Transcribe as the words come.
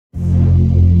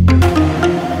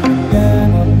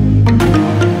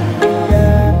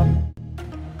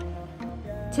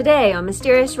Today on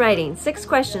Mysterious Writing, 6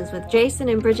 questions with Jason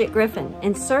and Bridget Griffin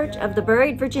in search of the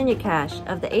buried Virginia cache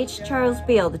of the H. Charles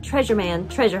Beil, the Treasure Man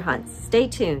treasure hunts. Stay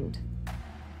tuned.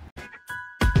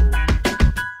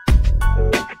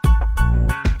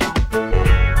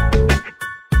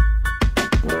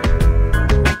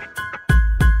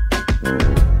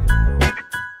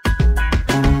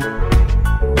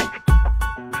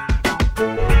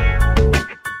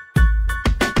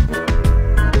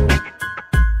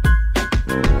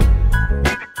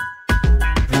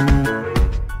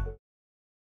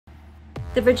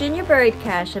 The Virginia buried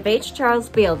cache of H. Charles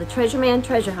Beil, the Treasure Man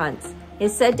treasure hunts,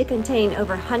 is said to contain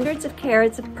over hundreds of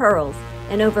carats of pearls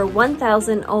and over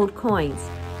 1,000 old coins.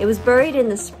 It was buried in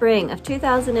the spring of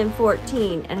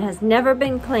 2014 and has never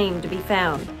been claimed to be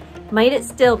found. Might it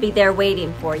still be there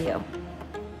waiting for you?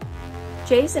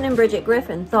 Jason and Bridget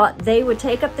Griffin thought they would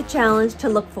take up the challenge to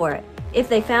look for it. If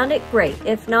they found it, great.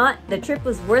 If not, the trip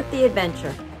was worth the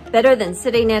adventure. Better than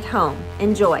sitting at home.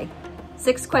 Enjoy.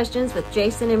 6 questions with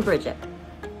Jason and Bridget.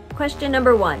 Question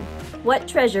number 1. What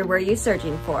treasure were you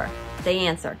searching for? The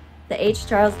answer: the H.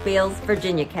 Charles Beil's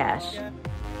Virginia cache.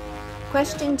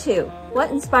 Question 2. What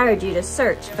inspired you to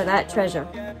search for that treasure?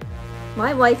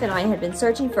 My wife and I had been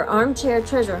searching for armchair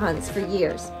treasure hunts for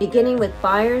years, beginning with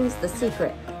Byron's The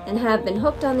Secret, and have been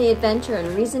hooked on the adventure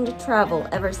and reason to travel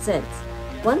ever since.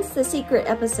 Once The Secret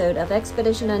episode of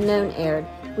Expedition Unknown aired,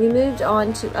 we moved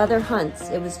on to other hunts.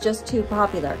 It was just too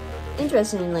popular.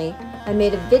 Interestingly, I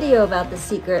made a video about The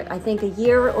Secret, I think a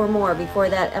year or more before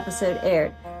that episode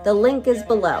aired. The link is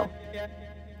below.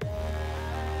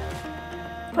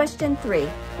 Question 3.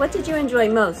 What did you enjoy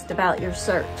most about your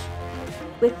search?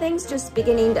 With things just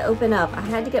beginning to open up, I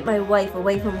had to get my wife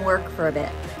away from work for a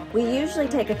bit. We usually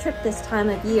take a trip this time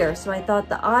of year, so I thought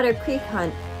the Otter Creek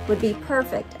hunt would be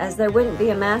perfect, as there wouldn't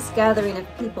be a mass gathering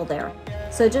of people there.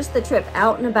 So just the trip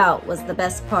out and about was the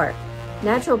best part.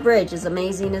 Natural Bridge is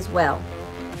amazing as well.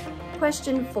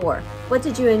 Question 4. What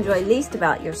did you enjoy least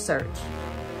about your search?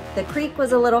 The creek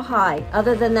was a little high.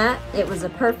 Other than that, it was a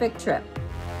perfect trip.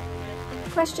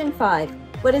 Question 5.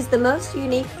 What is the most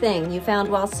unique thing you found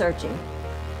while searching?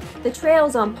 The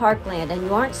trail's on parkland and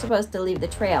you aren't supposed to leave the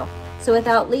trail. So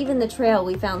without leaving the trail,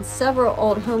 we found several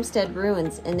old homestead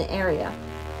ruins in the area.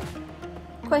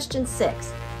 Question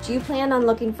 6. Do you plan on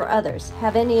looking for others?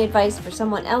 Have any advice for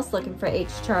someone else looking for H.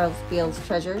 Charles Beil's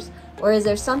treasures? Or is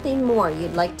there something more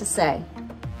you'd like to say?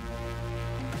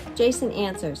 Jason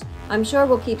answers, I'm sure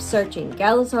we'll keep searching.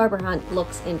 Gallows Harbor hunt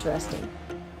looks interesting.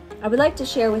 I would like to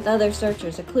share with other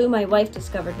searchers a clue my wife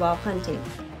discovered while hunting.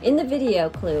 In the video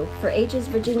clue for H's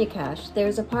Virginia cache, there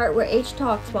is a part where H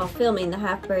talks while filming the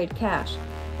half-buried cache.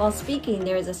 While speaking,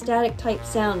 there is a static type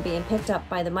sound being picked up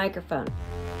by the microphone.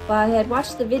 While I had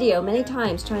watched the video many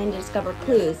times trying to discover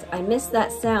clues, I missed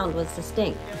that sound was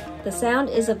distinct. The sound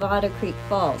is of Otter Creek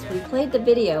Falls. We played the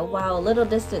video while a little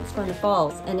distance from the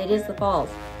falls, and it is the falls.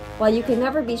 While you can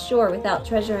never be sure without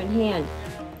treasure in hand,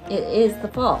 it is the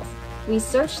falls. We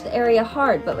searched the area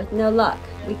hard, but with no luck.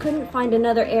 We couldn't find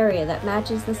another area that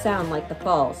matches the sound like the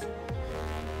falls.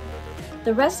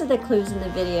 The rest of the clues in the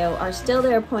video are still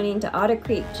there, pointing to Otter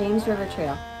Creek James River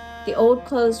Trail, the old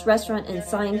closed restaurant and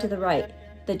sign to the right,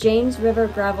 the James River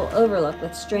gravel overlook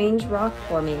with strange rock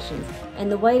formations, and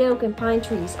the white oak and pine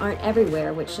trees aren't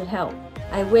everywhere, which should help.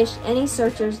 I wish any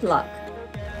searchers luck.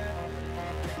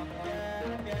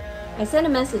 I sent a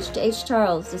message to H.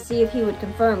 Charles to see if he would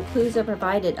confirm clues are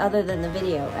provided other than the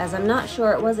video, as I'm not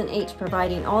sure it wasn't H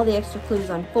providing all the extra clues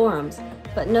on forums,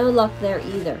 but no luck there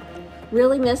either.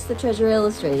 Really miss the Treasure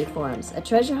Illustrated forums. A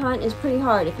treasure hunt is pretty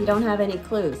hard if you don't have any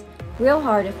clues. Real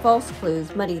hard if false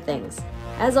clues muddy things.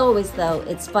 As always though,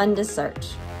 it's fun to search.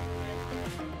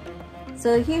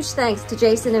 So a huge thanks to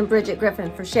Jason and Bridget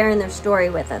Griffin for sharing their story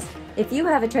with us. If you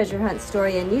have a treasure hunt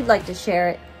story and you'd like to share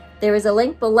it, there is a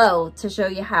link below to show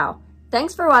you how.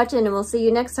 Thanks for watching, and we'll see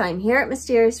you next time here at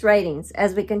Mysterious Writings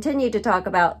as we continue to talk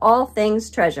about all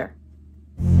things treasure.